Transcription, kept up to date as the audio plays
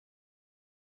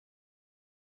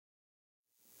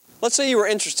Let's say you were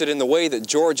interested in the way that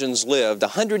Georgians lived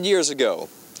 100 years ago.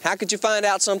 How could you find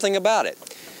out something about it?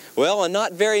 Well, in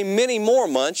not very many more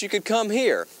months, you could come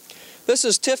here. This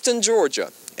is Tifton,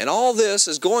 Georgia, and all this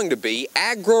is going to be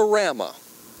Agrirama.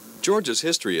 Georgia's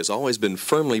history has always been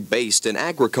firmly based in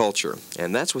agriculture,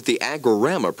 and that's what the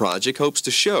Agrirama project hopes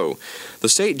to show. The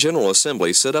State General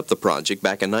Assembly set up the project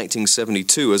back in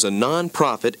 1972 as a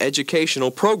non-profit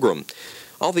educational program.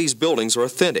 All these buildings are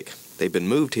authentic. They've been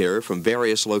moved here from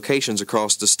various locations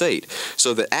across the state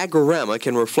so that Agrirama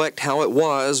can reflect how it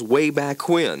was way back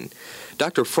when.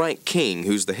 Dr. Frank King,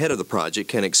 who's the head of the project,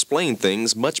 can explain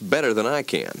things much better than I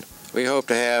can. We hope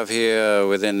to have here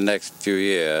within the next few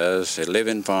years a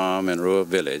living farm and rural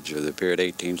village of the period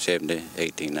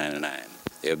 1870-1899.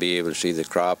 They'll be able to see the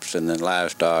crops and the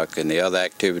livestock and the other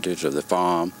activities of the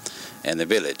farm and the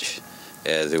village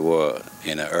as they were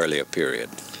in an earlier period.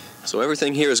 So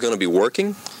everything here is going to be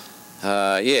working?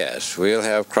 Yes, we'll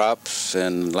have crops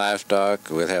and livestock,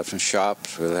 we'll have some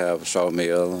shops, we'll have a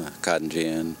sawmill, cotton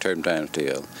gin, turpentine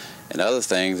steel, and other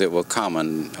things that were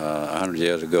common 100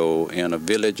 years ago in a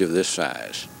village of this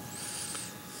size.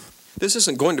 This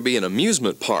isn't going to be an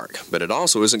amusement park, but it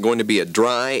also isn't going to be a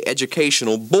dry,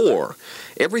 educational bore.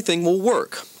 Everything will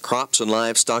work. Crops and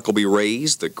livestock will be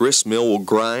raised, the grist mill will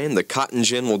grind, the cotton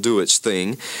gin will do its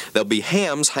thing, there'll be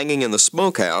hams hanging in the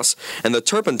smokehouse, and the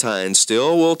turpentine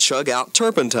still will chug out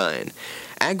turpentine.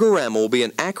 Agrirama will be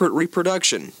an accurate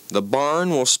reproduction. The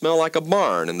barn will smell like a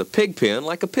barn, and the pig pen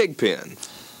like a pig pen.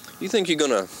 You think you're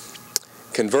going to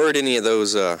convert any of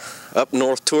those up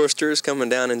north touristers coming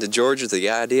down into Georgia to the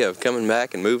idea of coming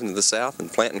back and moving to the south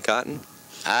and planting cotton?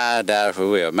 I doubt if we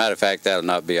will. Matter of fact, that'll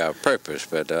not be our purpose,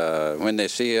 but when they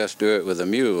see us do it with a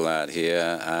mule out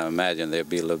here, I imagine they'll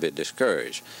be a little bit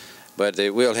discouraged. But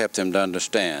it will help them to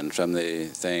understand some of the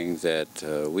things that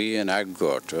we in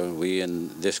agriculture, we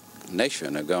in this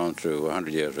nation have gone through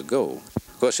 100 years ago.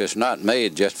 Of course, it's not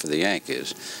made just for the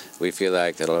Yankees. We feel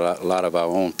like that a lot of our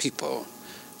own people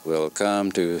will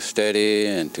come to study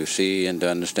and to see and to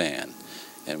understand.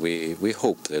 And we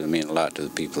hope that it'll mean a lot to the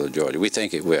people of Georgia. We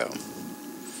think it will.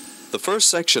 The first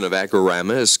section of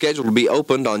Agrirama is scheduled to be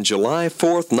opened on July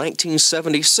 4th,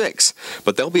 1976,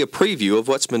 but there'll be a preview of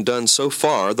what's been done so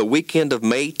far the weekend of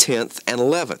May 10th and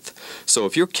 11th. So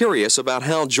if you're curious about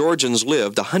how Georgians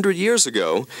lived 100 years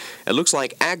ago, it looks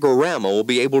like Agrirama will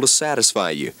be able to satisfy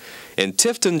you. In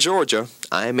Tifton, Georgia,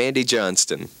 I'm Andy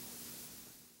Johnston.